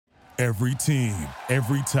Every team,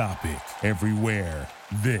 every topic, everywhere.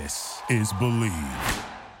 This is Believe.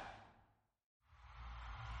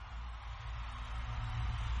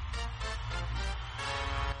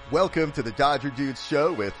 Welcome to the Dodger Dudes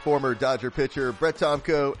show with former Dodger pitcher Brett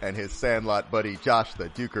Tomko and his Sandlot buddy Josh the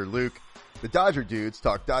Duker Luke. The Dodger Dudes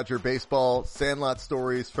talk Dodger baseball, Sandlot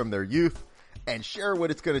stories from their youth, and share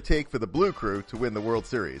what it's going to take for the Blue Crew to win the World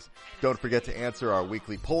Series. Don't forget to answer our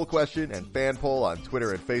weekly poll question and fan poll on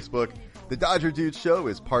Twitter and Facebook. The Dodger Dudes show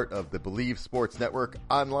is part of the Believe Sports Network,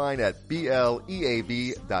 online at BLEAV.com.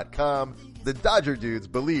 The Dodger Dudes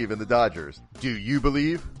believe in the Dodgers. Do you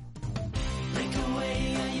believe?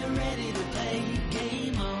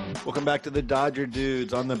 Welcome back to the Dodger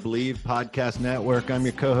Dudes on the Believe Podcast Network. I'm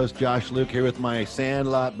your co-host Josh Luke here with my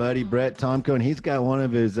Sandlot buddy Brett Tomko, and he's got one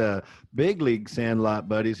of his big league Sandlot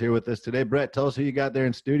buddies here with us today. Brett, tell us who you got there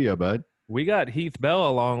in studio, bud. We got Heath Bell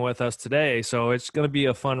along with us today, so it's going to be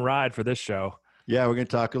a fun ride for this show. Yeah, we're going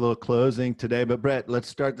to talk a little closing today, but Brett, let's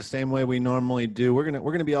start the same way we normally do. We're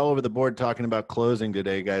going to be all over the board talking about closing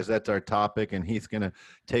today, guys. That's our topic, and Heath's going to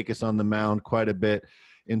take us on the mound quite a bit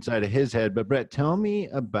inside of his head. But Brett, tell me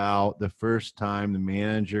about the first time the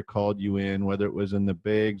manager called you in, whether it was in the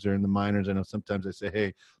bigs or in the minors. I know sometimes they say,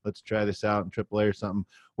 hey, let's try this out in AAA or something,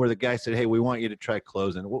 where the guy said, hey, we want you to try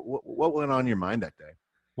closing. What went on in your mind that day?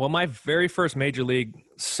 Well, my very first major league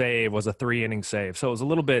save was a 3-inning save, so it was a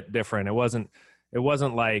little bit different. It wasn't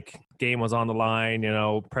like game was on the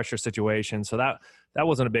line, pressure situation. So that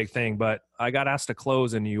wasn't a big thing. But I got asked to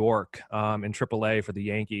close in New York in AAA for the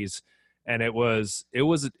Yankees. And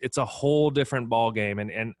it's a whole different ball game,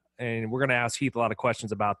 and we're going to ask Heath a lot of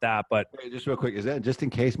questions about that. But wait, just real quick, is that just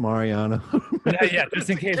in case Mariano? yeah,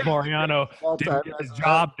 just in case Mariano didn't get his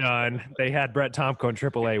job done, they had Brett Tomko in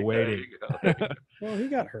AAA waiting. Well, he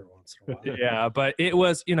got hurt once in a while. Yeah, but it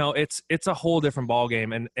was, it's a whole different ball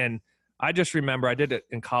game, and I just remember I did it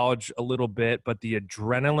in college a little bit, but the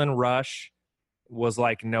adrenaline rush was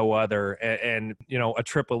like no other, and a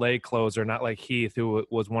AAA closer, not like Heath, who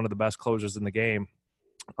was one of the best closers in the game.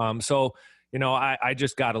 So I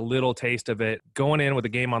just got a little taste of it. Going in with the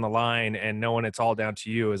game on the line and knowing it's all down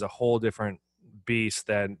to you is a whole different beast.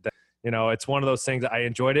 Than it's one of those things that I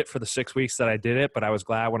enjoyed it for the 6 weeks that I did it, but I was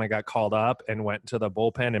glad when I got called up and went to the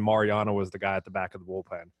bullpen, and Mariano was the guy at the back of the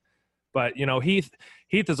bullpen. But, Heath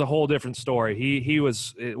is a whole different story. He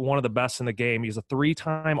was one of the best in the game. He's a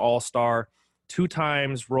 3-time All-Star, 2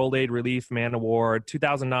 times Roll Aid Relief Man Award,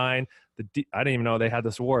 2009. I didn't even know they had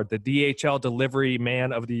this award. The DHL Delivery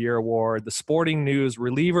Man of the Year Award, the Sporting News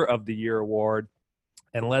Reliever of the Year Award,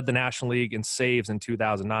 and led the National League in saves in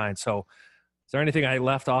 2009. So, is there anything I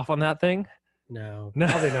left off on that thing? No,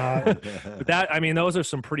 probably not. But those are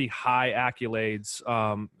some pretty high accolades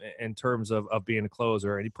in terms of being a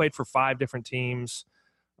closer. And he played for 5 different teams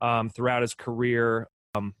throughout his career.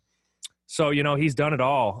 So, he's done it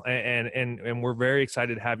all, and we're very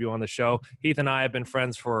excited to have you on the show. Heath and I have been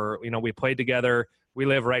friends for, we played together. We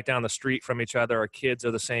live right down the street from each other. Our kids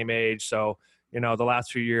are the same age. So, the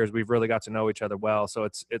last few years we've really got to know each other well. So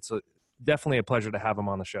it's definitely a pleasure to have him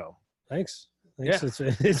on the show. Thanks. Yeah.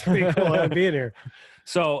 It's pretty cool being here.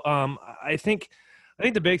 So I think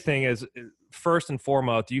the big thing is, first and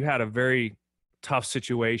foremost, you had a very tough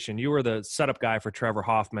situation. You were the setup guy for Trevor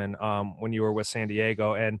Hoffman when you were with San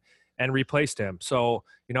Diego, and replaced him. So,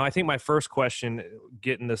 I think my first question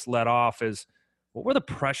getting this let off is, what were the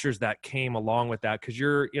pressures that came along with that? Because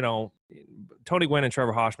you're, Tony Gwynn and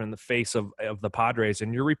Trevor Hoffman, the face of the Padres,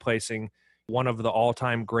 and you're replacing one of the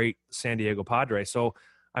all-time great San Diego Padres. So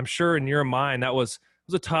I'm sure in your mind that was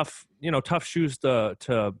a tough shoes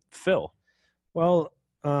to fill. Well,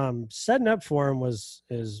 setting up for him was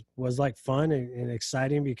like fun and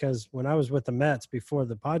exciting, because when I was with the Mets before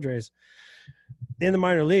the Padres, in the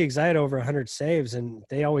minor leagues, I had over 100 saves, and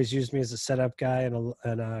they always used me as a setup guy and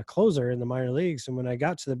a closer in the minor leagues. And when I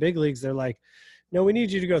got to the big leagues, they're like, no, we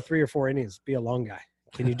need you to go 3 or 4 innings, be a long guy.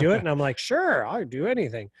 Can you do it? And I'm like, sure, I'll do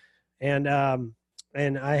anything. And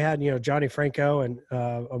I had, Johnny Franco and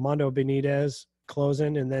Armando Benitez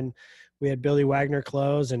closing, and then we had Billy Wagner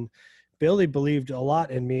close, and Billy believed a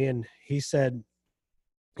lot in me, and he said,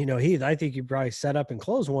 Heath, I think you probably set up and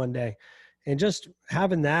close one day. And just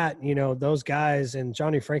having that, those guys, and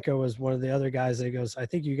Johnny Franco was one of the other guys that goes, I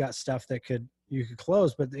think you got stuff that you could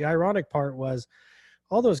close. But the ironic part was,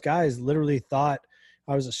 all those guys literally thought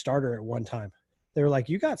I was a starter at one time. They were like,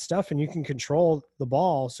 you got stuff and you can control the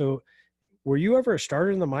ball. So were you ever a starter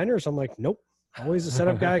in the minors? I'm like, nope, always a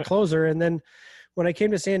setup guy, closer. And then when I came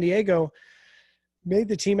to San Diego, made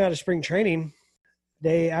the team out of spring training,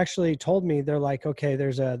 they actually told me, they're like, okay,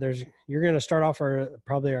 you're going to start off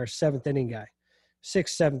probably our 7th inning guy.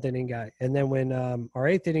 6th, 7th inning guy. And then when our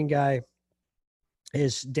 8th inning guy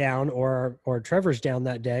is down or Trevor's down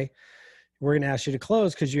that day, we're going to ask you to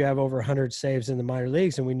close because you have over 100 saves in the minor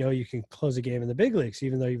leagues, and we know you can close a game in the big leagues,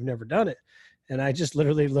 even though you've never done it. And I just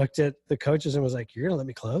literally looked at the coaches and was like, "You're going to let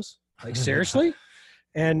me close? Like, seriously?"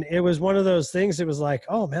 And it was one of those things. It was like,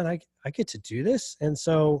 "Oh man, I get to do this." And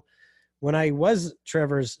so when I was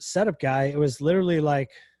Trevor's setup guy, it was literally like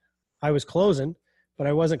I was closing, but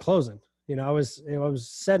I wasn't closing. I was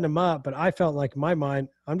setting him up, but I felt like in my mind,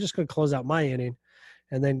 I'm just going to close out my inning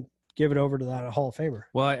and then give it over to that Hall of Famer.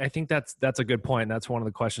 Well, I think that's a good point. That's one of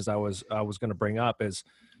the questions I was going to bring up is,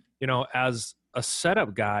 as a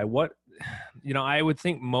setup guy, what, I would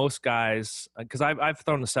think most guys, because I've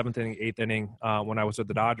thrown the 7th inning, 8th inning when I was with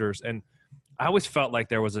the Dodgers, and I always felt like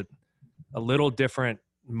there was a little different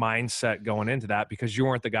mindset going into that because you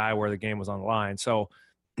weren't the guy where the game was on the line. So,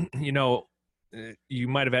 you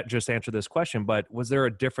might have just answered this question, but was there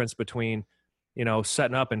a difference between,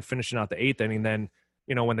 setting up and finishing out the 8th inning then,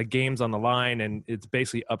 when the game's on the line and it's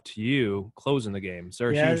basically up to you closing the game? Is there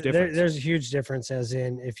a huge difference? There's a huge difference, as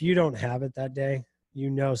in if you don't have it that day,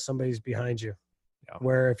 somebody's behind you. Yeah.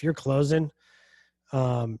 Where if you're closing,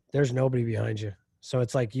 there's nobody behind you. So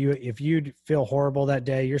it's like if you feel horrible that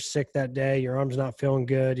day, you're sick that day, your arm's not feeling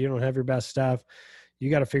good, you don't have your best stuff, you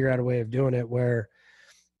got to figure out a way of doing it where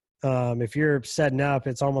if you're setting up,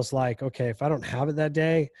 it's almost like, okay, if I don't have it that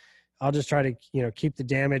day, I'll just try to, keep the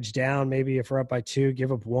damage down. Maybe if we're up by 2,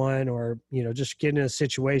 give up 1, or, just get in a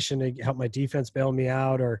situation to help my defense bail me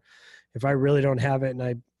out. Or if I really don't have it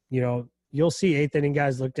and you'll see 8th inning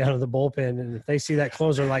guys look down at the bullpen, and if they see that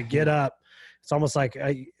closer, like, get up, it's almost like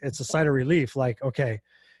it's a sign of relief. Like, okay,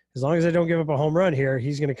 as long as I don't give up a home run here,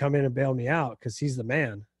 he's going to come in and bail me out because he's the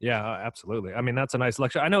man. Yeah, absolutely. I mean, that's a nice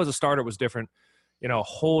lecture. I know as a starter it was different, a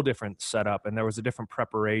whole different setup, and there was a different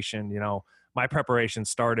preparation. My preparation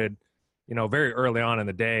started, very early on in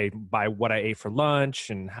the day by what I ate for lunch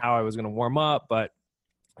and how I was going to warm up. But,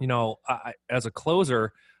 as a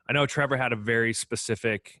closer, I know Trevor had a very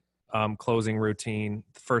specific closing routine.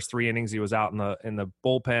 The first 3 innings, he was out in the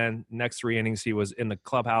bullpen. Next 3 innings, he was in the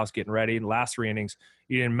clubhouse getting ready. And the last 3 innings,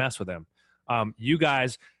 you didn't mess with him. You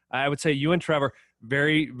guys, I would say you and Trevor,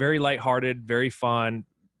 very, very lighthearted, very fun,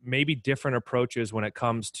 maybe different approaches when it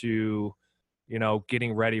comes to,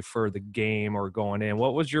 getting ready for the game or going in.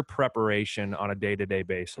 What was your preparation on a day-to-day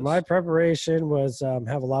basis? My preparation was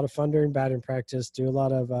have a lot of fun during batting practice, do a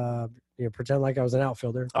lot of, pretend like I was an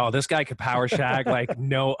outfielder. Oh, this guy could power shag like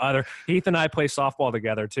no other. Heath and I play softball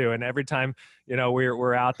together too. And every time,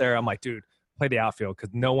 we're out there, I'm like, dude, play the outfield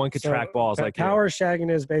because no one could track balls like you. Power shagging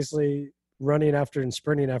is basically running after and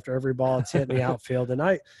sprinting after every ball that's hit in the outfield. And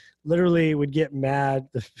I literally would get mad.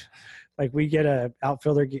 Like we get a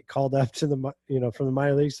outfielder get called up to the, from the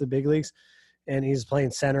minor leagues to the big leagues, and he's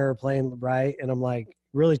playing center, playing right. And I'm like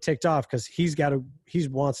really ticked off because he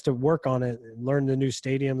wants to work on it and learn the new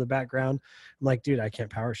stadium, the background. I'm like, dude, I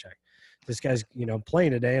can't power shag. This guy's,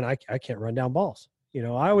 playing today and I can't run down balls.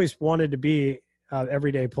 I always wanted to be an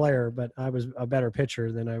everyday player, but I was a better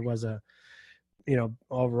pitcher than I was a,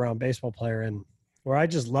 all around baseball player, and where I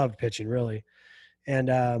just loved pitching really.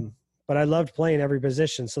 And, but I loved playing every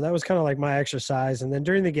position. So that was kind of like my exercise. And then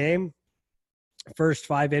during the game, first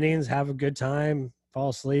 5 innings, have a good time, fall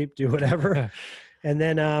asleep, do whatever. And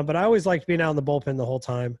then, but I always liked being out in the bullpen the whole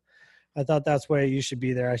time. I thought that's where you should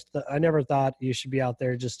be there. I never thought you should be out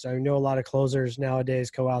there. I know a lot of closers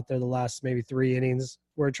nowadays go out there the last maybe 3 innings,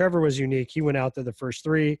 where Trevor was unique. He went out there the first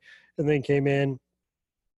 3 and then came in,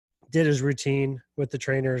 did his routine with the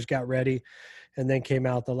trainers, got ready, and then came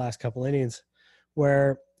out the last couple innings,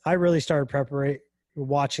 where I really started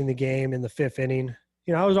watching the game in the 5th inning.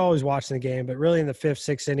 I was always watching the game, but really in the 5th,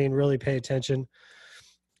 6th inning, really pay attention.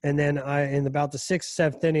 And then in about the 6th,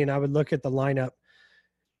 7th inning, I would look at the lineup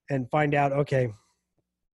and find out, okay,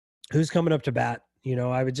 who's coming up to bat?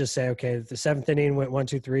 I would just say, okay, the 7th inning went 1,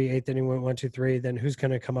 2, 3, 8th inning went 1, 2, 3, then who's going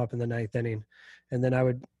to come up in the 9th inning? And then I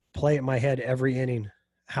would play it in my head every inning,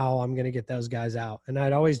 how I'm going to get those guys out. And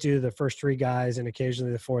I'd always do the first 3 guys and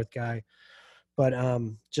occasionally the 4th guy. But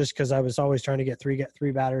just because I was always trying to get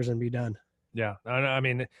three batters and be done. Yeah. I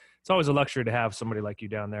mean, it's always a luxury to have somebody like you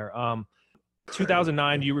down there.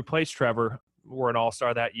 2009, you replaced Trevor. Were an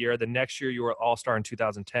all-star that year. The next year, you were all-star in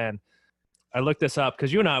 2010. I looked this up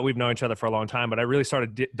because you and I, we've known each other for a long time, but I really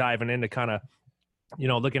started diving into kind of,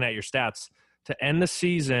 looking at your stats. To end the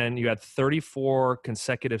season, you had 34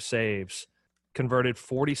 consecutive saves, converted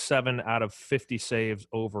 47 out of 50 saves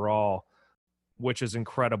overall, which is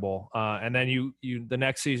incredible. And then you the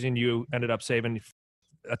next season, you ended up saving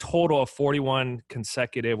a total of 41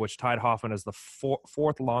 consecutive, which tied Hoffman as the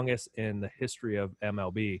fourth longest in the history of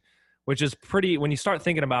MLB, which is pretty, when you start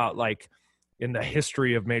thinking about like in the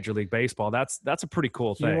history of Major League Baseball, that's a pretty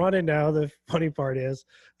cool thing. You want to know the funny part is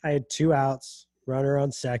I had 2 outs, runner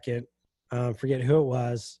on second, forget who it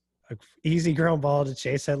was, an easy ground ball to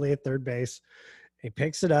Chase Headley at third base. He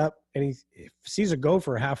picks it up and he sees a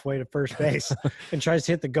gopher halfway to first base and tries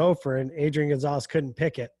to hit the gopher, and Adrian Gonzalez couldn't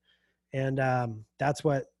pick it. And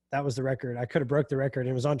that was the record. I could have broke the record.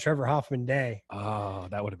 It was on Trevor Hoffman Day. Oh,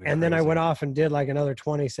 that would have been And crazy. then I went off and did like another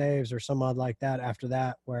 20 saves or some odd like that after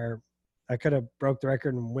that, where I could have broke the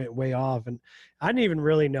record and went way off. And I didn't even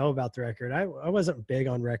really know about the record. I wasn't big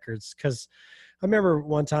on records because I remember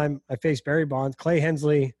one time I faced Barry Bonds. Clay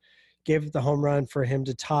Hensley gave the home run for him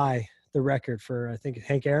to tie the record for, I think,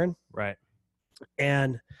 Hank Aaron. Right.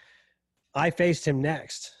 And I faced him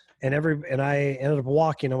next. And I ended up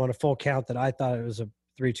walking him on a full count that I thought it was a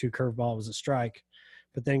 3-2 curveball, was a strike.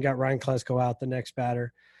 But then got Ryan Klesko out, the next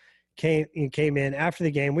batter. Came in after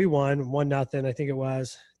the game. We won 1-0, I think it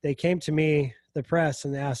was. They came to me, the press,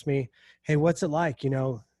 and they asked me, hey, what's it like? You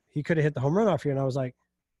know, he could have hit the home run off you. And I was like,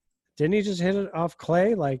 didn't he just hit it off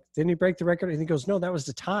Clay? Like, didn't he break the record? And he goes, no, that was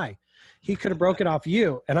the tie. He could have broke it off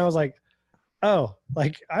you. And I was like, oh,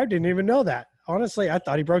 like, I didn't even know that. Honestly, I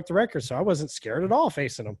thought he broke the record, so I wasn't scared at all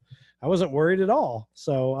facing him. I wasn't worried at all.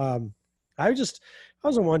 So I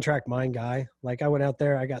was a one-track mind guy. Like, I went out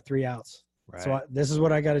there, I got 3 outs. Right. So this is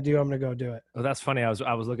what I got to do. I'm going to go do it. Well, that's funny. I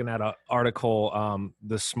was looking at an article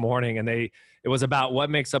this morning, and it was about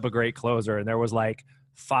what makes up a great closer, and there was like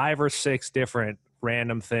 5 or 6 different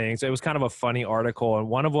random things. It was kind of a funny article, and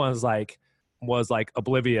one of them was like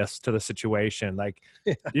oblivious to the situation. Like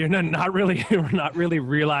you're not really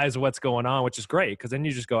realize what's going on, which is great because then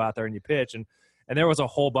you just go out there and you pitch. And there was a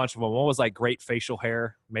whole bunch of them. One was like great facial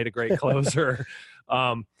hair, made a great closer.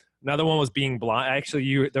 Another one was being blind.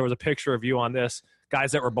 Actually, there was a picture of you on this.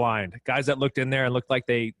 Guys that were blind, guys that looked in there and looked like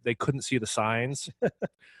they couldn't see the signs.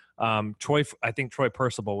 I think Troy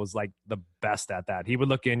Percival was like the best at that. He would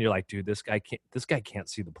look in, you're like, dude, this guy can't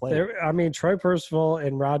see the play. Troy Percival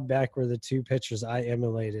and Rod Beck were the 2 pitchers I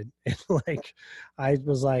emulated. And like, I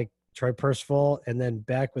was like Troy Percival and then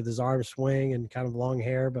Beck with his arm swing and kind of long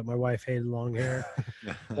hair, but my wife hated long hair.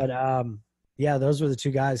 But yeah, those were the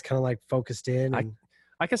 2 guys kind of like focused in. And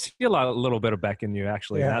I can see a little bit of Beck in you,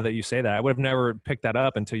 actually. Yeah. Now that you say that, I would have never picked that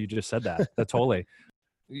up until you just said that. Totally.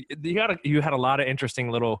 You had a lot of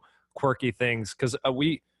interesting little quirky things because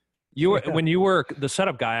when you were the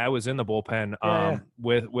setup guy, I was in the bullpen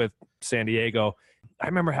with San Diego. I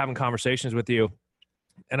remember having conversations with you,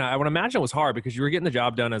 and I would imagine it was hard because you were getting the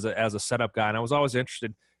job done as a setup guy, and I was always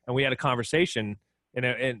interested. And we had a conversation,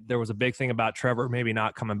 and there was a big thing about Trevor maybe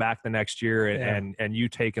not coming back the next year, and you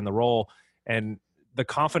taking the role, and the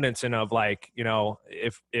confidence of like, you know,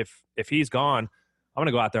 if he's gone, I'm going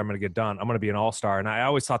to go out there, I'm going to get done. I'm going to be an all-star. And I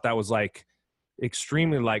always thought that was like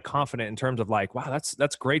extremely like confident in terms of like, wow,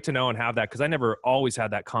 that's great to know and have that. Cause I never always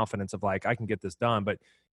had that confidence of like, I can get this done, but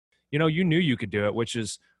you know, you knew you could do it, which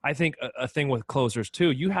is, I think a thing with closers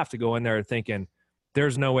too. You have to go in there thinking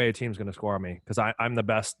there's no way a team's going to score on me. Cause I'm the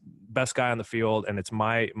best guy on the field. And it's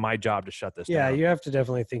my job to shut this down. Yeah. You have to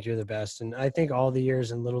definitely think you're the best. And I think all the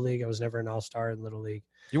years in Little League, I was never an all-star in Little League.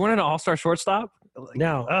 You weren't an all-star shortstop?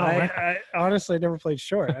 No, I honestly never played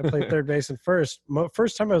short. I played third base and first.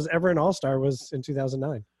 First time I was ever an all-star was in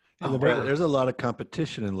 2009. There's a lot of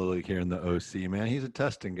competition in Little League here in the OC, man. He's a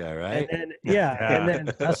Tustin guy, right? And then, and then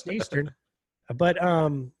Tustin Eastern. But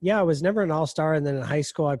I was never an all-star. And then in high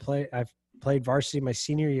school, I played varsity my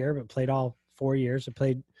senior year, but played all 4 years.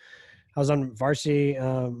 I was on varsity.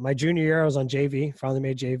 My junior year, I was on JV, finally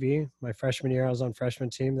made JV. My freshman year, I was on freshman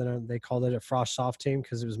team. Then they called it a Frost soft team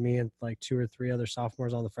because it was me and like 2 or 3 other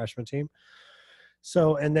sophomores on the freshman team.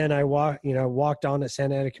 So, and then I walked on at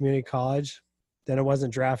Santa Ana Community College. Then I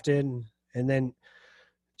wasn't drafted. And then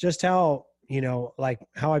just how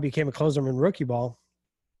I became a closer in rookie ball,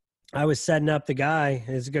 I was setting up the guy.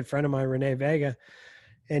 He's a good friend of mine, Renee Vega,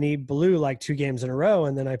 and he blew like 2 games in a row.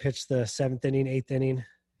 And then I pitched the 7th inning, 8th inning.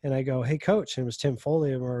 And I go, hey, coach. And it was Tim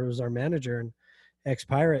Foley, or it was our manager and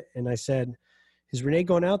ex-Pirate. And I said, is Renee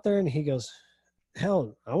going out there? And he goes,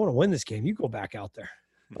 hell, I want to win this game. You go back out there.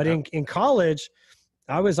 But in college,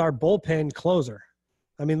 I was our bullpen closer.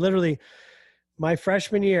 I mean, literally, my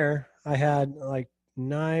freshman year, I had like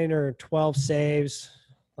 9 or 12 saves,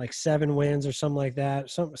 like 7 wins or something like that.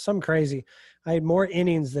 Some crazy. I had more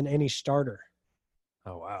innings than any starter.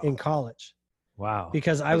 Oh, wow. In college. Wow.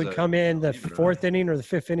 Because I would come in the 4th inning or the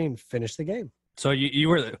 5th inning and finish the game. So you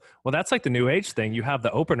were – well, that's like the new age thing. You have the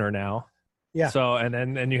opener now. Yeah. So, and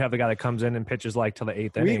then you have the guy that comes in and pitches like till the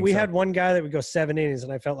 8th inning. We had one guy that would go 7 innings,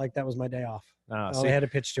 and I felt like that was my day off. I only had to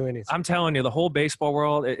pitch 2 innings. I'm telling you, the whole baseball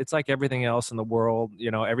world, it's like everything else in the world.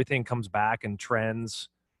 Everything comes back and trends.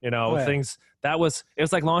 Things it was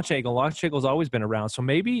like launch angle. Launch angle's always been around. So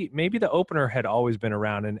maybe the opener had always been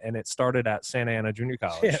around, and it started at Santa Ana Junior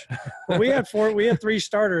College. Yeah. Well, we had 3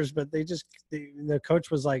 starters, but the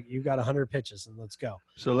coach was like, "You got 100 pitches, and let's go."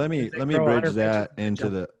 So let me bridge that into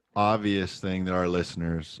the obvious thing that our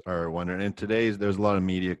listeners are wondering. And there's a lot of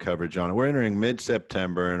media coverage on it. We're entering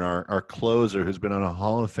mid-September, and our closer, who's been on a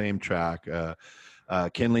Hall of Fame track,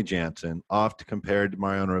 Kenley Jansen, oft compared to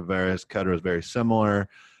Mariano Rivera's cutter, is very similar,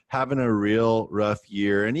 having a real rough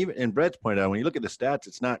year. And Brett's pointed out, when you look at the stats,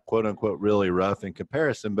 it's not quote unquote really rough in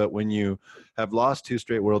comparison, but when you have lost 2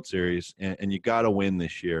 straight World Series and you got to win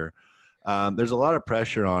this year, there's a lot of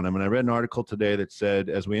pressure on him. And I read an article today that said,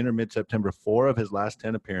 as we enter mid-September, 4 of his last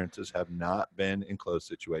 10 appearances have not been in close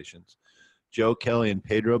situations. Joe Kelly and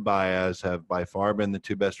Pedro Baez have by far been the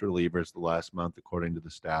 2 best relievers the last month, according to the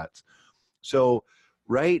stats. So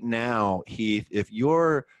right now, Heath, if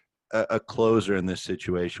you're a closer in this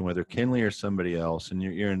situation, whether Kenley or somebody else, and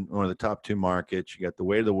you're in one of the top 2 markets, you got the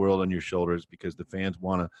weight of the world on your shoulders because the fans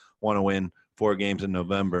want to win 4 games in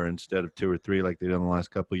November instead of 2 or 3 like they've done the last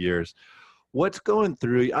couple of years. What's going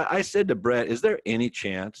through? I said to Brett, is there any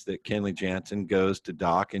chance that Kenley Jansen goes to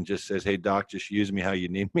Doc and just says, "Hey, Doc, just use me how you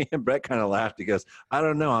need me"? And Brett kind of laughed. He goes, "I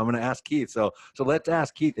don't know. I'm going to ask Keith." So let's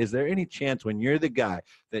ask Keith, is there any chance when you're the guy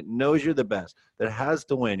that knows you're the best, that has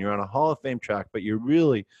to win, you're on a Hall of Fame track, but you're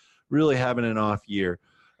really, really having an off year,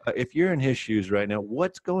 if you're in his shoes right now,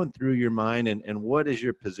 what's going through your mind, and what is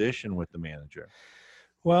your position with the manager?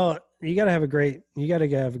 Well, you got to have a great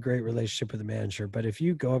relationship with the manager. But if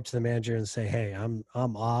you go up to the manager and say, "Hey, I'm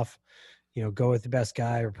off, go with the best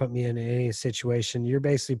guy or put me in any situation," you're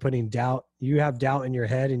basically putting doubt. You have doubt in your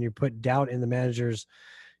head, and you put doubt in the manager's,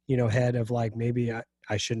 head of like, maybe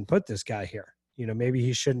I shouldn't put this guy here. Maybe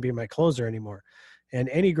he shouldn't be my closer anymore. And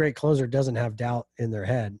any great closer doesn't have doubt in their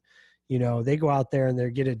head. They go out there and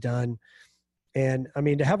they get it done. And I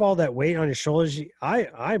mean, to have all that weight on your shoulders,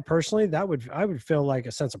 I personally, I would feel like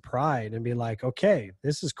a sense of pride and be like, okay,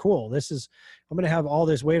 this is cool. I'm going to have all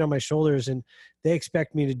this weight on my shoulders and they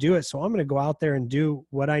expect me to do it. So I'm going to go out there and do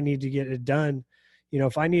what I need to get it done.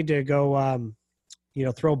 If I need to go,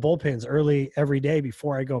 throw bullpens early every day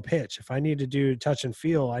before I go pitch, if I need to do touch and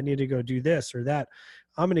feel, I need to go do this or that,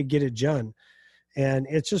 I'm going to get it done. And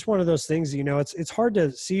it's just one of those things, it's hard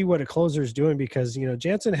to see what a closer is doing because,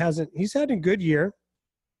 Jansen he's had a good year.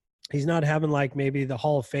 He's not having like maybe the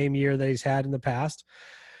Hall of Fame year that he's had in the past.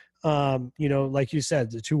 Like you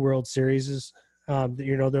said, the 2 World Series,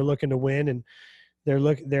 they're looking to win and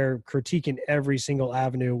they're critiquing every single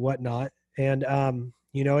avenue, whatnot. And,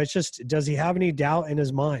 it's just, does he have any doubt in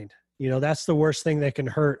his mind? That's the worst thing that can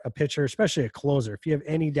hurt a pitcher, especially a closer. If you have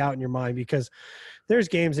any doubt in your mind, because there's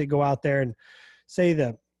games that go out there and say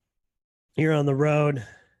that you're on the road,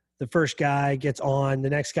 the first guy gets on, the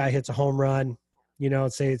next guy hits a home run,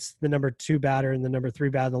 say it's the number 2 batter and the number 3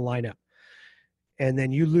 batter in the lineup. And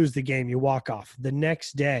then you lose the game, you walk off. The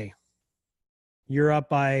next day, you're up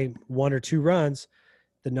by 1 or 2 runs,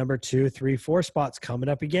 the number 2, 3, 4 spot's coming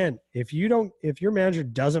up again. If your manager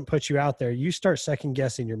doesn't put you out there, you start second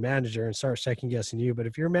guessing your manager and start second guessing you. But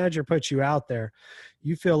if your manager puts you out there,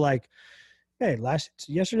 you feel like, hey,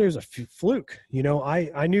 yesterday was a fluke.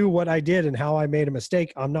 I knew what I did and how I made a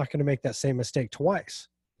mistake. I'm not going to make that same mistake twice,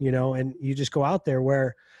 and you just go out there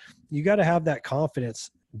where you got to have that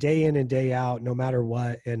confidence day in and day out, no matter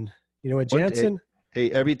what. And, with Jansen.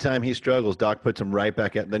 Hey, every time he struggles, Doc puts him right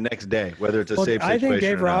back at the next day, whether it's a safe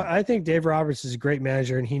situation or not. I think Dave Roberts is a great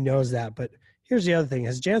manager and he knows that. But here's the other thing.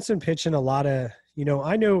 Has Jansen pitching a lot of,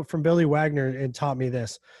 I know from Billy Wagner and taught me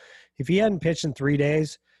this. If he hadn't pitched in 3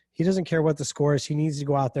 days, he doesn't care what the score is. He needs to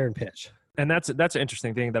go out there and pitch. And that's an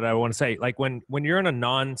interesting thing that I want to say. Like when you're in a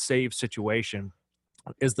non-save situation,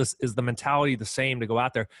 is the mentality the same to go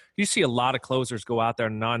out there? You see a lot of closers go out there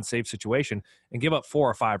in a non-save situation and give up 4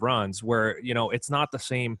 or 5 runs where, it's not the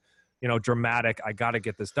same, dramatic, I got to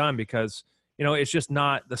get this done because, it's just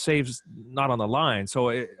not, the save's not on the line. So,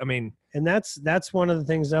 and that's one of the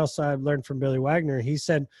things else I've learned from Billy Wagner. He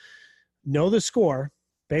said, know the score.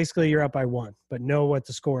 Basically, you're up by 1, but know what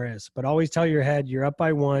the score is. But always tell your head you're up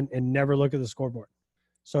by 1 and never look at the scoreboard.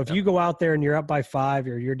 So if you go out there and you're up by 5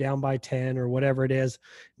 or you're down by 10 or whatever it is,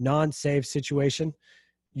 non-save situation,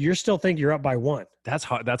 you're still thinking you're up by 1. That's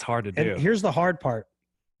hard. That's hard to do. And here's the hard part.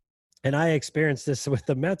 And I experienced this with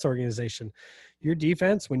the Mets organization. Your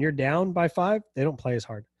defense, when you're down by 5, they don't play as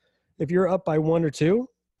hard. If you're up by 1 or 2,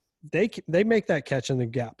 they make that catch in the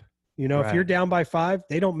gap. You know, if you're Right. down by 5,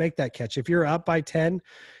 they don't make that catch. If you're up by 10,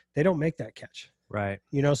 they don't make that catch. Right.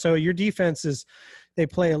 You know, so your defense they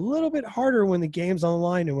play a little bit harder when the game's on the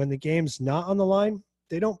line, and when the game's not on the line,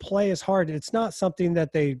 they don't play as hard. It's not something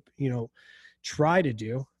that they, try to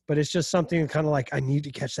do, but it's just something kind of like, I need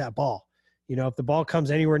to catch that ball. You know, if the ball comes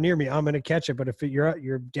anywhere near me, I'm going to catch it. But if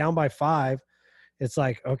you're down by 5, it's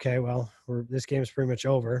like, okay, well, this game's pretty much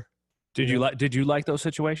over. Did you like those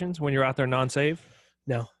situations when you're out there non-save?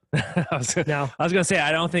 No. I was gonna say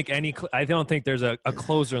I don't think there's a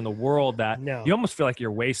closer in the world that No. you almost feel like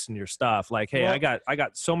you're wasting your stuff. Like, hey, Well, I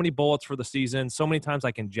got so many bullets for the season, so many times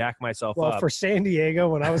I can jack myself Well, up. for San Diego,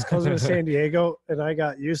 when I was closing with San Diego and I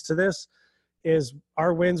got used to this, is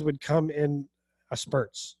our wins would come in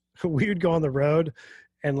spurts. We would go on the road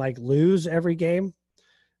and like lose every game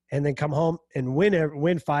and then come home and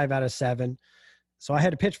win 5 out of 7. So I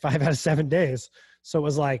had to pitch 5 out of 7 days. So it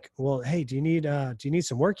was like, well, hey, do you need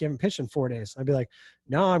some work? You haven't pitched in 4 days. I'd be like,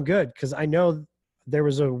 no, I'm good. Cause I know there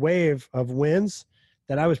was a wave of wins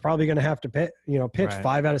that I was probably going to have to pitch Right.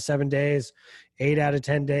 5 out of 7 days, 8 out of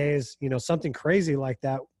 10 days, something crazy like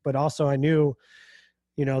that. But also I knew,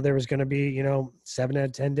 there was going to be, 7 out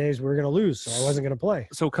of 10 days we were going to lose. So I wasn't going to play.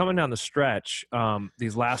 So coming down the stretch,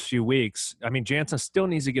 these last few weeks, I mean, Jansen still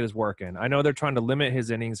needs to get his work in. I know they're trying to limit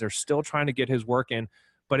his innings. They're still trying to get his work in,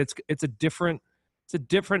 but it's a different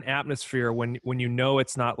atmosphere when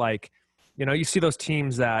it's not like, you see those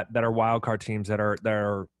teams that are wild card teams that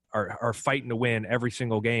are fighting to win every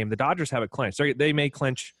single game. The Dodgers have it clinched. They may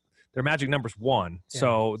clinch. Their magic number's 1,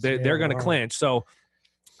 so they're going to clinch. So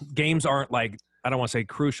games aren't like, I don't want to say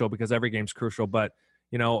crucial because every game's crucial, but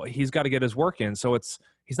he's got to get his work in. So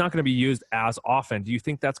he's not going to be used as often. Do you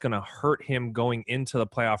think that's going to hurt him going into the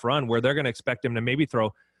playoff run where they're going to expect him to maybe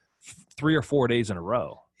throw 3 or 4 days in a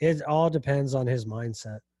row? It all depends on his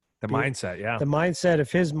mindset. The mindset, yeah. The mindset,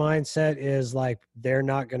 if his mindset is like they're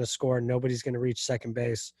not going to score, nobody's going to reach second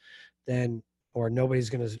base, or nobody's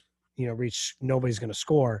going to, nobody's going to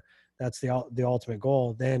score. That's the ultimate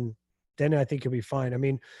goal. Then I think he'll be fine. I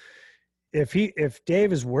mean, if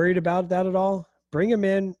Dave is worried about that at all, bring him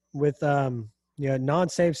in with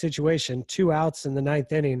non-save situation, 2 outs in the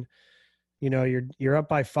 9th inning. You're up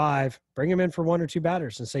by 5. Bring him in for 1 or 2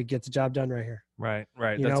 batters and say, get the job done right here. Right.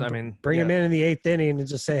 Bring him in the 8th inning and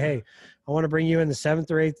just say, hey, I want to bring you in the 7th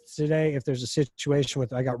or 8th today. If there's a situation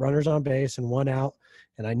with I got runners on base and 1 out,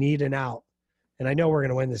 and I need an out, and I know we're going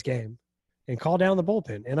to win this game, and call down the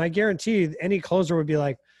bullpen. And I guarantee any closer would be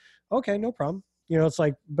like, okay, no problem. It's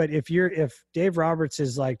like, but if Dave Roberts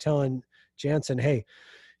is like telling Jansen, hey,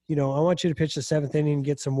 I want you to pitch the 7th inning and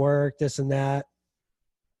get some work, this and that,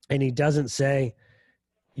 and he doesn't say,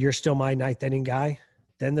 you're still my 9th inning guy,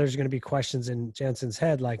 then there's going to be questions in Jansen's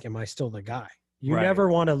head like, am I still the guy? You Right. never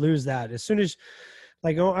want to lose that. As soon as,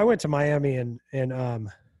 like, I went to Miami and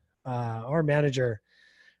our manager,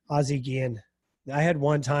 Ozzie Guillen, I had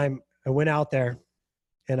one time I went out there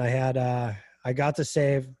and I got the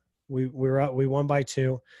save. We won by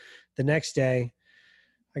 2. The next day,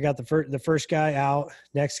 I got the first guy out.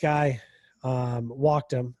 Next guy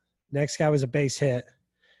walked him. Next guy was a base hit.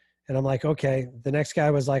 And I'm like, okay. The next guy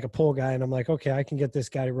was like a pull guy. And I'm like, okay, I can get this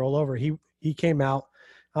guy to roll over. He came out.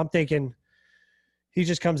 I'm thinking he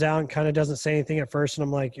just comes out and kind of doesn't say anything at first. And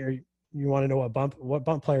I'm like, you want to know what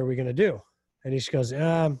bump play are we going to do? And he just goes,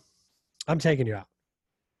 I'm taking you out.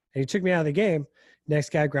 And he took me out of the game. Next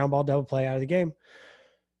guy, ground ball, double play, out of the game.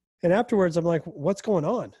 And afterwards, I'm like, what's going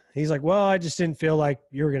on? He's like, well, I just didn't feel like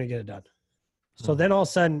you were going to get it done. So then all of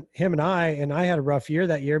a sudden, him and I had a rough year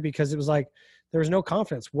that year because it was like there was no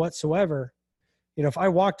confidence whatsoever. If I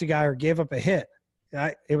walked a guy or gave up a hit,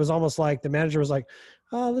 it was almost like the manager was like,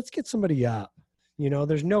 let's get somebody up.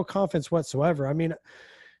 There's no confidence whatsoever. I mean,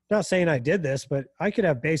 not saying I did this, but I could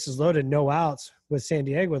have bases loaded, no outs with San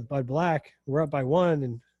Diego with Bud Black. We're up by 1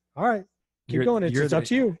 and all right. Keep going. It's up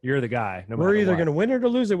to you. You're the guy. No We're either what. going to win it or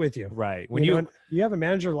lose it with you. Right. When you have a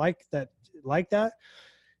manager like that,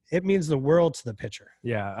 it means the world to the pitcher.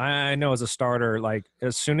 Yeah, I know as a starter, like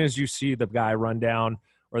as soon as you see the guy run down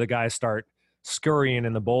or the guys start scurrying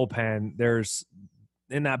in the bullpen, there's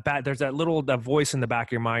that voice in the back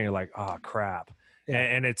of your mind. You're like, oh crap, yeah.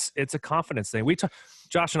 And it's a confidence thing.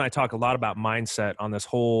 Josh and I talk a lot about mindset on this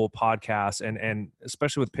whole podcast, and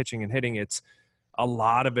especially with pitching and hitting, it's a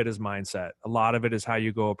lot of it is mindset. A lot of it is how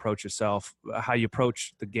you go approach yourself, how you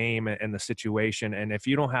approach the game and the situation. And if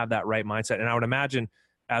you don't have that right mindset, and I would imagine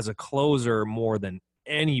as a closer more than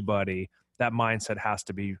anybody, that mindset has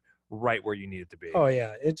to be right where you need it to be. Oh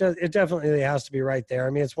yeah. It definitely has to be right there. I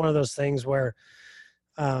mean, it's one of those things where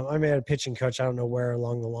I had a pitching coach, I don't know where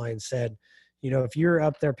along the line said, if you're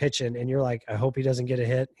up there pitching and you're like, I hope he doesn't get a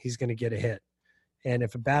hit, he's going to get a hit. And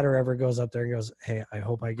if a batter ever goes up there and goes, hey, I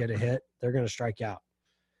hope I get a hit, they're going to strike out.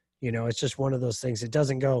 It's just one of those things. It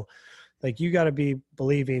doesn't go like, you got to be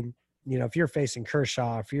believing, if you're facing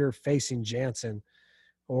Kershaw, if you're facing Jansen,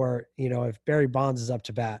 or, if Barry Bonds is up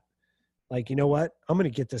to bat, like, you know what? I'm going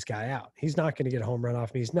to get this guy out. He's not going to get a home run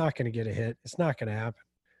off me. He's not going to get a hit. It's not going to happen.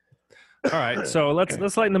 All right, so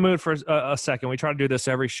let's lighten the mood for a second. We try to do this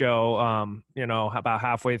every show, about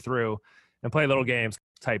halfway through, and play little games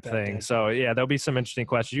type thing. So yeah, there'll be some interesting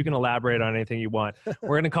questions. You can elaborate on anything you want.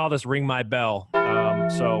 We're going to call this Ring My Bell.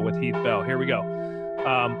 So with Heath Bell, here we go.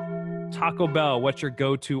 Taco Bell, what's your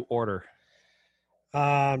go-to order?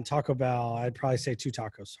 Taco Bell, I'd probably say 2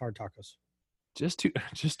 tacos, hard tacos. Just two.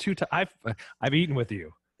 I've eaten with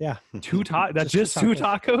you. Yeah. That's just 2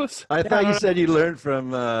 tacos? I thought you said you learned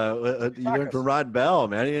from Rod Bell,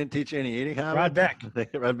 man. He didn't teach you any eating habits. Rod Beck.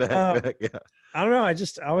 Rod Beck, yeah. I don't know. I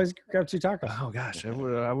always grab 2 tacos. Oh gosh, I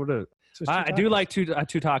would have. I do like two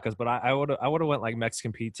tacos, but I would have went like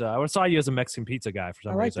Mexican pizza. I saw you as a Mexican pizza guy for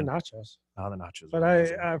some reason. I like the nachos. Oh, the nachos.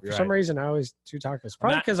 But for some reason, I always 2 tacos.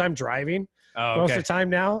 Probably because I'm driving most of the time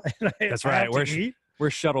now. That's right. We're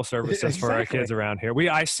shuttle services for our kids around here.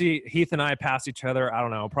 I see Heath and I pass each other. I don't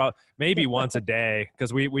know, maybe once a day,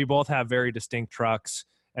 because we both have very distinct trucks.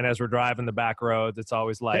 And as we're driving the back roads, it's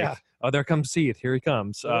always like, oh, there comes Heath. Here he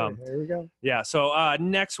comes. There we go. Yeah. So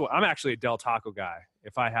next one, I'm actually a Del Taco guy.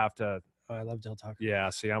 If I have to. Oh, I love Del Taco. Yeah.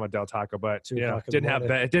 See, I'm a Del Taco, but it 2 o'clock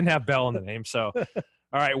didn't have Bell in the name. So, all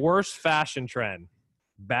right. Worst fashion trend: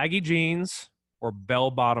 baggy jeans or bell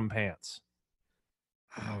bottom pants?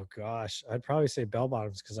 Oh gosh, I'd probably say bell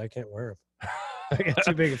bottoms because I can't wear them. I got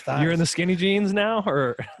too big of thighs. You're in the skinny jeans now,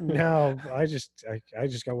 or no? I just got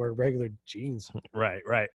to wear regular jeans. Right.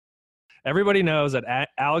 Everybody knows that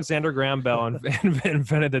Alexander Graham Bell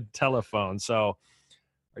invented the telephone. So,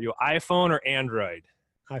 are you iPhone or Android?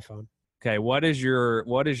 iPhone. Okay. What is your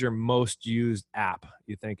most used app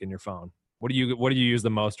you think in your phone? What do you use the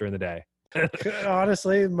most during the day?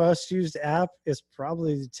 Honestly, the most used app is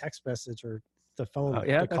probably the text message or the phone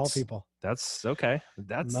to call people. That's okay.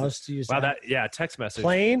 That's most used. Wow, app. Text message.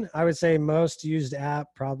 Plain, I would say most used app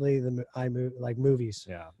probably the iMovie, like movies.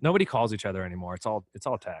 Yeah, nobody calls each other anymore. It's all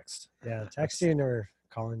text. Yeah, texting or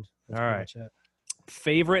calling. All right.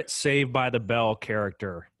 Favorite Saved by the Bell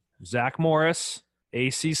character: Zach Morris,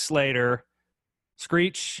 AC Slater,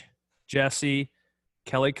 Screech, Jesse,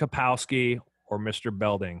 Kelly Kapowski, or Mr.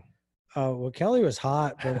 Belding? Oh, well, Kelly was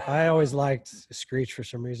hot, but I always liked Screech for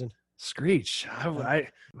some reason. Screech. I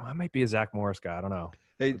might be a Zach Morris guy. I don't know.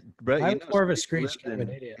 Hey, Brett, I'm more of a Screech guy.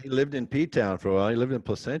 He lived in P-Town for a while. He lived in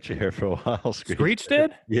Placentia here for a while. Screech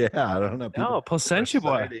did? Yeah, I don't know. No, Placentia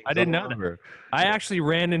boy. I didn't know that. I actually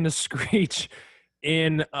ran into Screech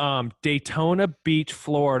in Daytona Beach,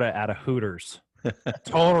 Florida at a Hooters.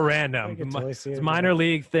 Total random. It's a minor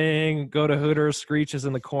league thing. Go to Hooters. Screech is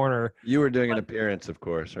in the corner. You were doing an appearance, of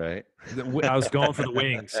course, right? I was going for the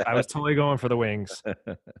wings. I was totally going for the wings.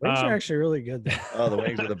 Wings are actually really good, though. Oh, the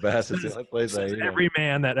wings are the best. It's the only place I eat them. Every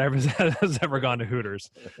man that ever has ever gone to Hooters.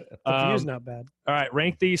 The view's not bad. All right,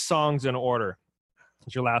 rank these songs in order.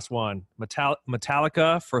 It's your last one.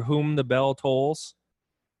 Metallica, For Whom the Bell Tolls.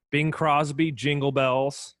 Bing Crosby, Jingle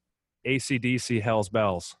Bells. AC/DC, Hell's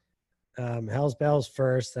Bells. Hell's Bells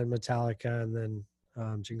first, then Metallica, and then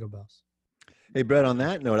Jingle Bells. Hey, Brett, on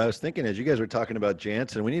that note, I was thinking as you guys were talking about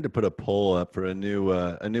Jansen, we need to put a poll up for a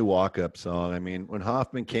new walk-up song. I mean, when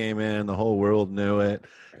Hoffman came in, the whole world knew it.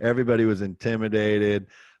 Everybody was intimidated.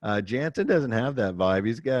 Jansen doesn't have that vibe.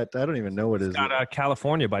 He's got, I don't even know what his. He's got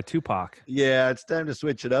California by Tupac. Yeah, it's time to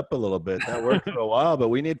switch it up a little bit. That worked for a while, but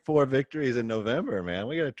we need 4 victories in November, man.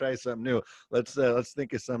 We got to try something new. Let's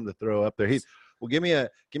think of something to throw up there. Well, give me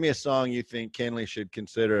a song you think Kenley should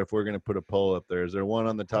consider if we're going to put a poll up there. Is there one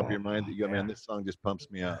on the top of your mind that you go, man, this song just pumps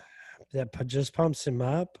me up? That just pumps him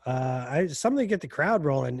up. Something to get the crowd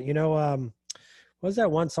rolling. What was that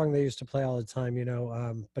one song they used to play all the time?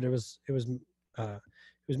 But it was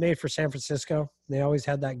made for San Francisco. They always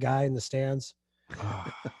had that guy in the stands.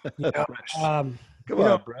 Come on,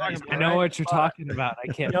 Brian. I know what you're talking about. I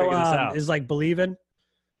can't figure this out. Is like Believin'.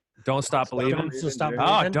 Don't Stop Believing. Don't Stop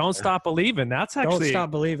Believing. Don't Stop Believing. That's actually Don't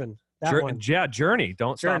Stop Believing. That one. Yeah, Journey.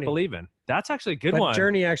 Don't Stop Believing. That's actually a good one.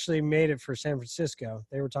 Journey actually made it for San Francisco.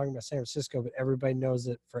 They were talking about San Francisco, but everybody knows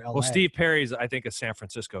it for LA. Well, Steve Perry's, I think, a San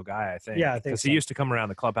Francisco guy. I think. Yeah, I think because so. he used to come around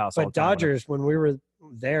the clubhouse. But all the time Dodgers, when we were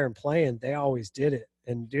there and playing, they always did it,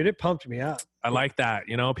 and dude, it pumped me up. I like that.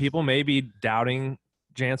 People may be doubting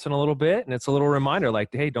Jansen a little bit, and it's a little reminder, like,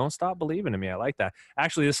 hey, don't stop believing in me. I like that.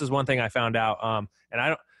 Actually, this is one thing I found out, and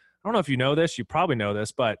don't know if you know this, you probably know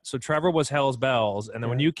this, but so Trevor was Hell's Bells. And then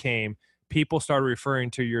when you came, people started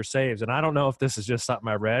referring to your saves. And I don't know if this is just something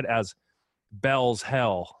I read as Bell's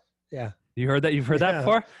Hell. Yeah. You heard that? You've heard that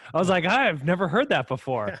before? I was like, I've never heard that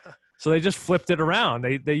before. Yeah. So they just flipped it around.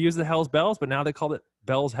 They used the Hell's Bells, but now they called it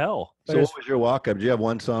Bell's Hell. So what was your walk-up? Did you have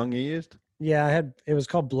one song you used? Yeah, it was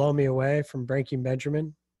called Blow Me Away from Breaking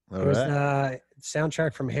Benjamin. All it was right. the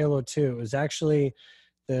soundtrack from Halo 2. It was actually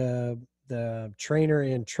the trainer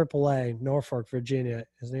in AAA, Norfolk, Virginia.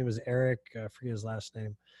 His name was Eric. I forget his last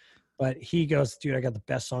name. But he goes, dude, I got the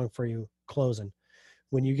best song for you closing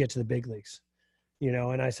when you get to the big leagues.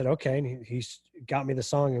 And I said, okay. And he got me the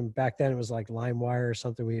song. And back then it was like LimeWire or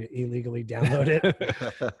something. We illegally downloaded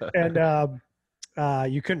it.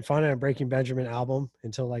 And you couldn't find it on Breaking Benjamin album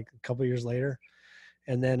until like a couple years later.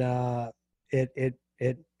 And then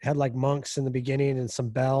it had like monks in the beginning and some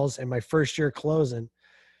bells. And my first year closing,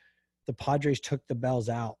 the Padres took the bells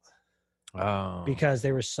out because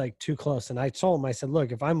they were like too close. And I told them, I said,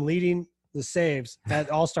 look, if I'm leading the saves at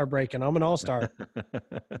All-Star break and I'm an all-star,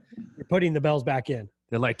 you're putting the bells back in.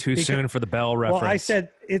 They're like too soon for the bell reference. Well, I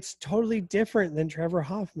said, it's totally different than Trevor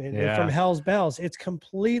Hoffman from Hell's Bells. It's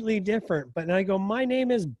completely different. But then I go, my name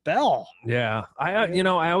is Bell. Yeah. I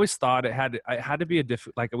always thought it had to be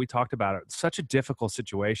like we talked about it, such a difficult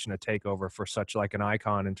situation to take over for such like an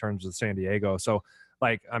icon in terms of San Diego. So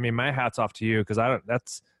like, I mean, my hat's off to you. Cause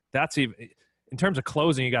that's even in terms of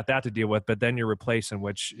closing, you got that to deal with, but then you're replacing,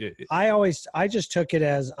 I just took it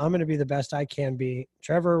as I'm going to be the best I can be.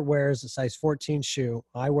 Trevor wears a size 14 shoe.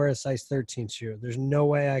 I wear a size 13 shoe. There's no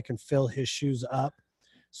way I can fill his shoes up.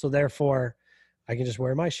 So therefore I can just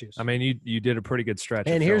wear my shoes. I mean, you did a pretty good stretch.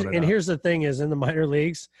 And here's the thing is in the minor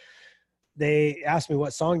leagues, they asked me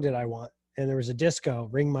what song did I want. And there was a disco,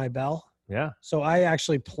 Ring My Bell. Yeah. So I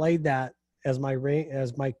actually played that as my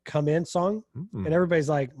come in song. And everybody's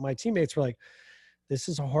like, my teammates were like, this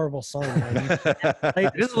is a horrible song, man.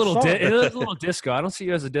 It is a little disco. I don't see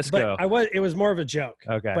you as a disco. But it was more of a joke.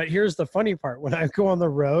 Okay. But here's the funny part. When I go on the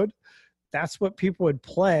road, that's what people would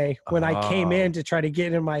play when I came in to try to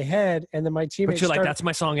get in my head. And then my teammates But you're like, that's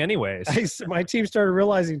my song anyways. My team started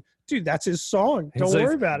realizing, dude, that's his song. Don't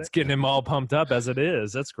worry about it. It's getting him all pumped up as it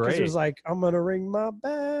is. That's great. It was like, I'm going to ring my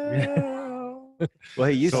bell. Yeah. Well,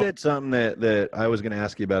 hey, you said something that I was going to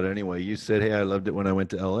ask you about anyway. You said, hey, I loved it when I went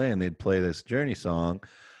to LA and they'd play this Journey song.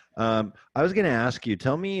 I was going to ask you,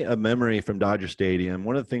 tell me a memory from Dodger Stadium.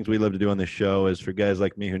 One of the things we love to do on this show is for guys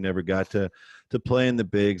like me who never got to play in the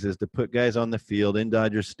bigs is to put guys on the field in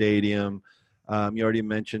Dodger Stadium. You already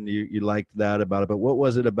mentioned you liked that about it, but what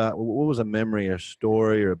was it about? What was a memory, a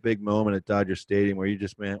story, or a big moment at Dodger Stadium where you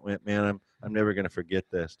just went, man, I'm never going to forget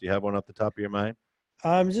this? Do you have one off the top of your mind?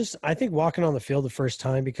 I think walking on the field the first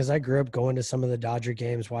time, because I grew up going to some of the Dodger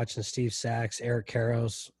games, watching Steve Sachs, Eric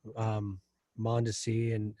Karros,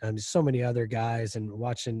 Mondesi, and so many other guys, and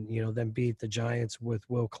watching, them beat the Giants with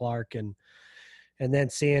Will Clark, and then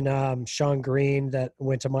seeing Sean Green that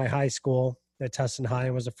went to my high school at Tustin High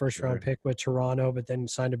and was a first round pick with Toronto, but then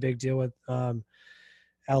signed a big deal with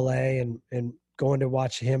LA and going to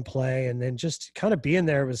watch him play. And then just kind of being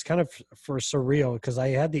there was kind of for surreal, because I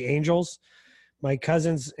had the Angels. My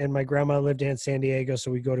cousins and my grandma lived in San Diego, so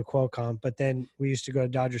we go to Qualcomm. But then we used to go to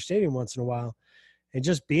Dodger Stadium once in a while. And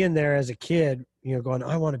just being there as a kid, going,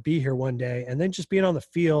 I want to be here one day. And then just being on the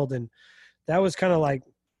field. And that was kind of like,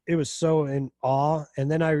 it was so in awe. And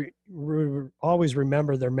then I always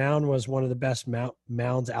remember their mound was one of the best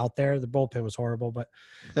mounds out there. The bullpen was horrible, but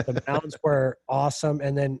the mounds were awesome.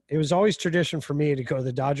 And then it was always tradition for me to go to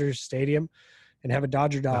the Dodger Stadium and have a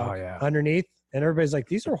Dodger dog underneath. And everybody's like,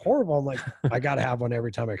 these are horrible. I'm like, I got to have one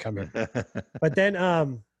every time I come here. But then,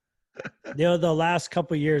 the last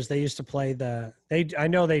couple of years they used to play I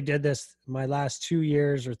know they did this my last 2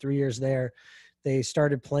 years or 3 years there. They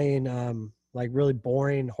started playing like really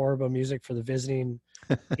boring, horrible music for the visiting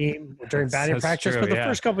team during batting practice. But the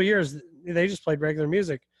first couple of years they just played regular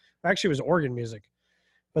music. Actually, it was organ music.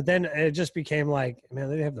 But then it just became like, man,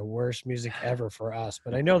 they have the worst music ever for us.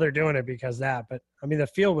 But I know they're doing it because of that. But, I mean, the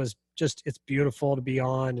field was just – it's beautiful to be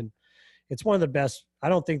on. And it's one of the best – I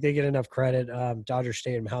don't think they get enough credit, Dodger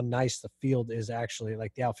Stadium, how nice the field is actually,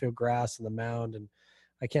 like the outfield grass and the mound. And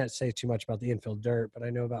I can't say too much about the infield dirt, but I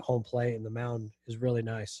know about home plate, and the mound is really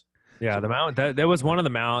nice. Yeah, the mound – that was one of the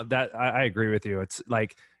mound that I agree with you. It's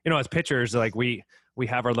like, as pitchers, like we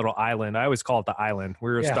have our little island. I always call it the island. We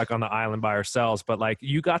were stuck on the island by ourselves, but like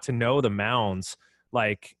you got to know the mounds.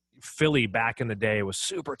 Like Philly back in the day was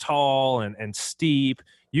super tall and steep.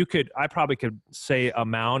 I probably could say a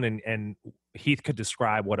mound and Heath could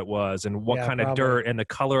describe what it was and what kind of dirt and the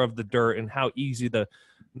color of the dirt and how easy the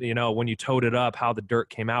you know, when you towed it up, how the dirt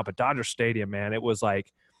came out. But Dodger Stadium, man, it was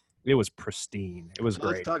pristine. It was So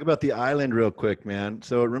let's great. talk about the island real quick, man.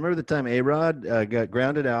 So remember the time A-Rod got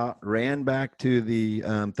grounded out, ran back to the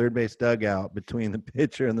third base dugout between the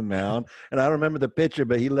pitcher and the mound. And I don't remember the pitcher,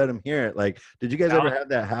 but he let him hear it. Like, did you guys ever have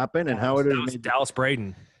that happen? And how would it have made Dallas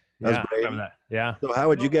Braden? That was Yeah, I Braden? remember that. Yeah. So how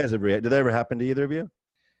would you guys have reacted? Did that ever happen to either of you?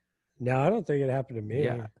 No, I don't think it happened to me.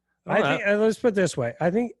 Yeah. I think let's put it this way.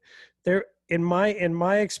 I think there in my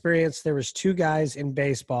experience, there was two guys in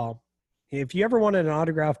baseball. If you ever wanted an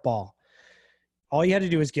autograph ball, all you had to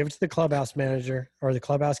do was give it to the clubhouse manager or the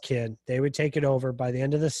clubhouse kid. They would take it over by the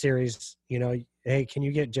end of the series. You know, hey, can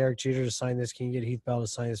you get Derek Jeter to sign this? Can you get Heath Bell to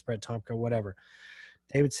sign this? Brett Tomko, whatever.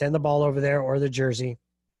 They would send the ball over there or the jersey.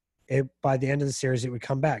 By the end of the series, it would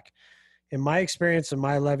come back. In my experience in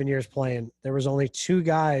my 11 years playing, there was only two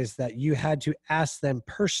guys that you had to ask them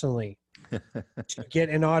personally to get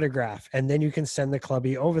an autograph, and then you can send the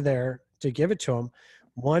clubby over there to give it to them.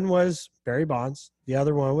 One was Barry Bonds. The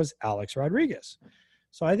other one was Alex Rodriguez.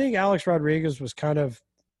 So I think Alex Rodriguez was kind of,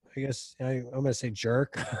 I guess I'm going to say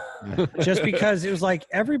jerk, just because it was like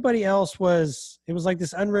everybody else it was like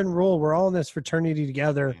this unwritten rule. We're all in this fraternity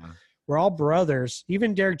together. Yeah. We're all brothers.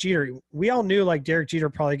 Even Derek Jeter, we all knew like Derek Jeter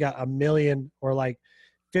probably got 1 million or like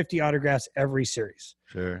 50 autographs every series.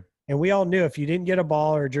 Sure. And we all knew if you didn't get a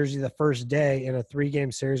ball or a jersey the first day in a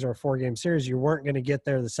 3-game series or a 4-game series, you weren't going to get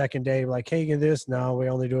there the second day. Like, hey, get this. No, we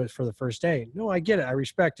only do it for the first day. No, I get it. I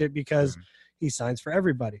respect it because he signs for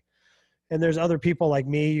everybody. And there's other people like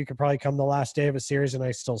me. You could probably come the last day of a series and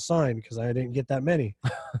I still sign because I didn't get that many.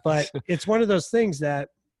 But it's one of those things that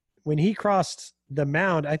when he crossed the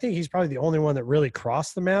mound, I think he's probably the only one that really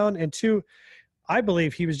crossed the mound. And two, I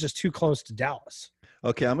believe he was just too close to Dallas.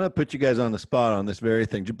 Okay, I'm going to put you guys on the spot on this very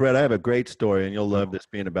thing. Brett, I have a great story, and you'll love this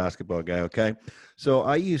being a basketball guy, okay? So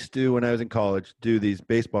I used to, when I was in college, do these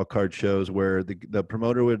baseball card shows where the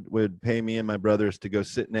promoter would pay me and my brothers to go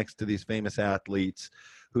sit next to these famous athletes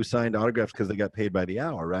who signed autographs because they got paid by the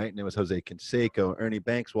hour, right? And it was Jose Canseco, Ernie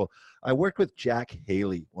Banks. Well, I worked with Jack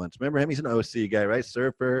Haley once. Remember him? He's an OC guy, right?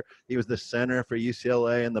 Surfer. He was the center for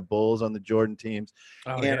UCLA and the Bulls on the Jordan teams.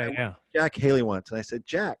 Oh, and yeah. Jack Haley once. And I said,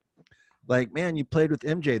 Jack, like, man, you played with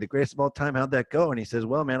MJ, the greatest of all time. How'd that go? And he says,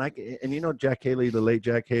 well, man, and you know, Jack Haley, the late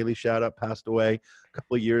Jack Haley, shout out, passed away a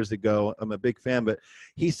couple of years ago. I'm a big fan, but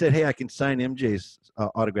he said, hey, I can sign MJ's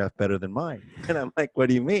autograph better than mine. And I'm like, what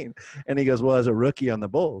do you mean? And he goes, well, as a rookie on the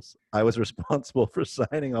Bulls, I was responsible for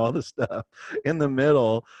signing all the stuff in the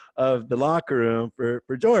middle of the locker room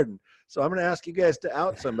for Jordan. So I'm going to ask you guys to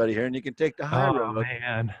out somebody here, and you can take the high road.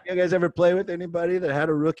 Man. You guys ever play with anybody that had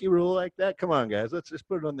a rookie rule like that? Come on, guys. Let's just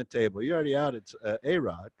put it on the table. You already outed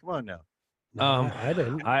A-Rod. Come on now. No, I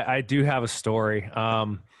didn't. I do have a story.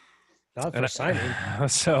 Not for signing.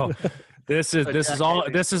 So this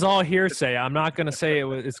is all hearsay. I'm not going to say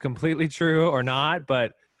it's completely true or not,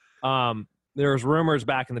 but there was rumors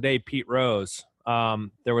back in the day. Pete Rose.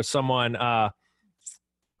 There was someone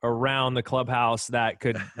around the clubhouse that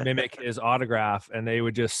could mimic his autograph, and they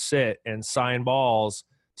would just sit and sign balls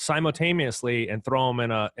simultaneously and throw them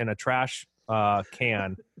in a trash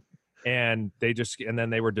can. And then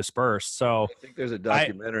they were dispersed. So I think there's a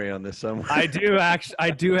documentary on this somewhere. I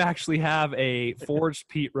do actually have a forged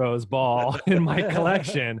Pete Rose ball in my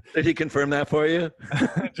collection. Did he confirm that for you?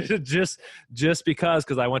 just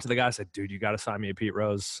because I went to the guy and said, dude, you got to sign me a Pete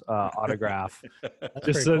Rose autograph. That's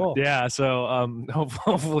pretty cool. Yeah. So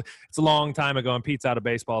hopefully it's a long time ago and Pete's out of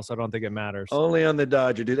baseball, so I don't think it matters. Only on the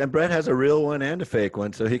Dodger, dude. And Brett has a real one and a fake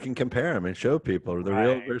one, so he can compare them and show people the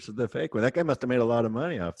real versus the fake one. That guy must have made a lot of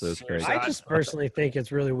money off those. I just personally think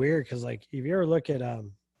it's really weird because, like, if you ever look at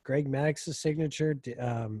Greg Maddox's signature,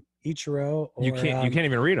 Ichiro, or, you can't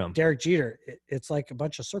even read them. Derek Jeter, it's like a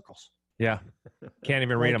bunch of circles. Yeah, can't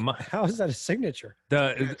even read them. How is that a signature?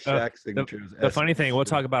 The funny thing, we'll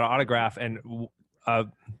talk about autograph, and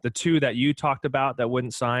the two that you talked about that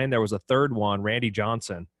wouldn't sign, there was a third one, Randy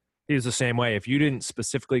Johnson. He was the same way. If you didn't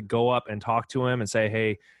specifically go up and talk to him and say,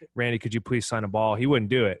 hey, Randy, could you please sign a ball? He wouldn't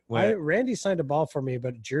do it. Randy signed a ball for me,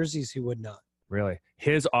 but jerseys he would not. Really?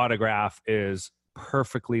 His autograph is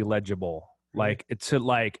perfectly legible. Like, it's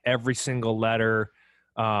like every single letter.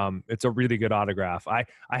 It's a really good autograph. I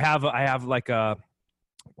have like a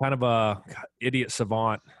kind of a idiot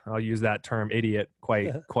savant. I'll use that term idiot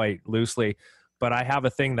quite loosely, but I have a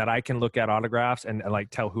thing that I can look at autographs and like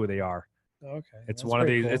tell who they are. Okay. It's one of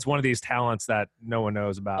these. Cool. It's one of these talents that no one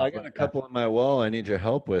knows about. I got a couple on my wall I need your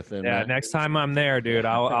help with. And yeah, next time I'm there, dude,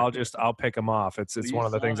 I'll pick them off. It's one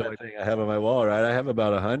of the things I have on my wall, right? I have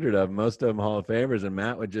about 100 of them, most of them Hall of Famers, and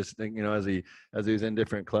Matt would just think, as he was in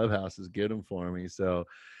different clubhouses, get them for me. So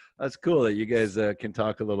That's cool that you guys can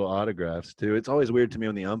talk a little autographs too. It's always weird to me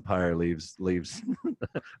when the umpire leaves. Of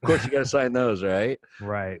course, you got to sign those, right?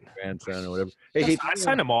 Right. Grandson or whatever. Hey, Heath, I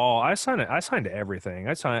signed them all. I signed everything.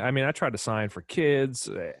 I tried to sign for kids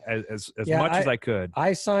as much as I could.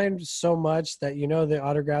 I signed so much that, the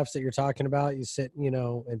autographs that you're talking about, you sit,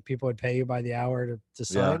 and people would pay you by the hour to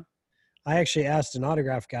sign. Yeah. I actually asked an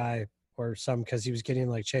autograph guy or some, because he was getting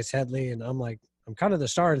like Chase Headley, and I'm like, I'm kind of the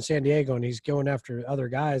star in San Diego, and he's going after other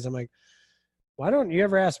guys. I'm like, why don't you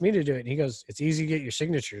ever ask me to do it? And he goes, it's easy to get your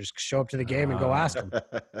signatures. Show up to the game and go ask them.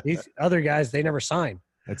 These other guys, they never sign.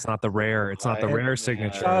 It's not the rare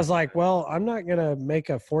signature. So I was like, well, I'm not going to make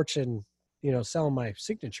a fortune, selling my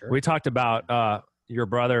signature. We talked about your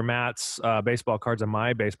brother Matt's baseball cards and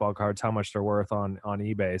my baseball cards, how much they're worth on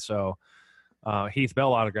eBay. So Heath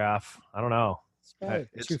Bell autograph, I don't know.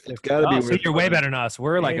 It's got to be. So you're way better than us.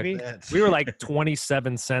 We're we were like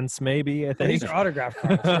 27 cents, maybe. I think these are autograph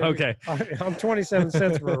cards. Okay, I'm 27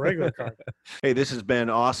 cents for a regular card. Hey, this has been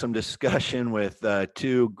awesome discussion with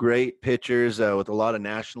two great pitchers with a lot of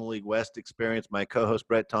National League West experience. My co-host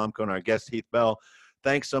Brett Tomko and our guest Heath Bell.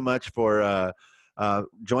 Thanks so much for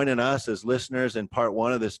joining us as listeners in part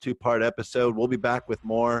one of this 2-part episode. We'll be back with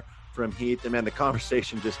more from Heath, and man, the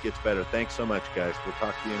conversation just gets better. Thanks so much, guys. We'll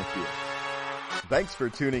talk to you in a few. Thanks for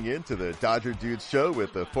tuning in to the Dodger Dudes show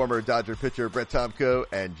with the former Dodger pitcher Brett Tomko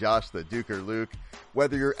and Josh the Duker Luke.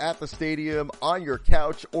 Whether you're at the stadium, on your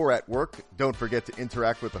couch, or at work, don't forget to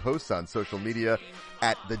interact with the hosts on social media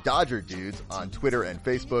at The Dodger Dudes on Twitter and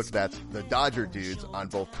Facebook. That's The Dodger Dudes on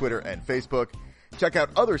both Twitter and Facebook. Check out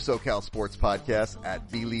other SoCal sports podcasts at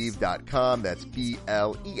Bleav.com. That's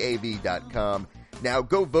BLEAV.com. Now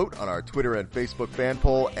go vote on our Twitter and Facebook fan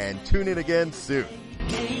poll and tune in again soon.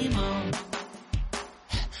 Game on.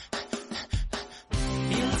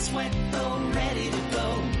 Feel the sweat though, ready to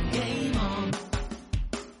go. Game on.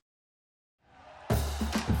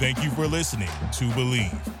 Thank you for listening to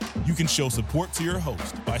Bleav. You can show support to your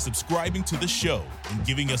host by subscribing to the show and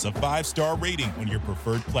giving us a 5-star rating on your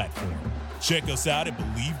preferred platform. Check us out at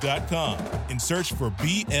Bleav.com and search for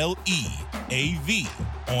BLEAV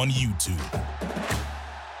on YouTube.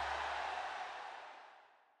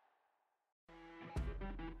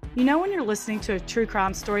 You know when you're listening to a true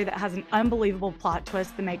crime story that has an unbelievable plot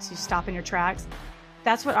twist that makes you stop in your tracks?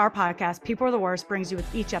 That's what our podcast, People Are the Worst, brings you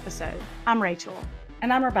with each episode. I'm Rachel.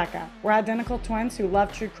 And I'm Rebecca. We're identical twins who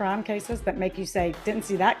love true crime cases that make you say, didn't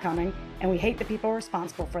see that coming, and we hate the people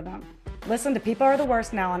responsible for them. Listen to People Are the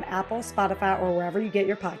Worst now on Apple, Spotify, or wherever you get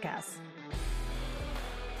your podcasts.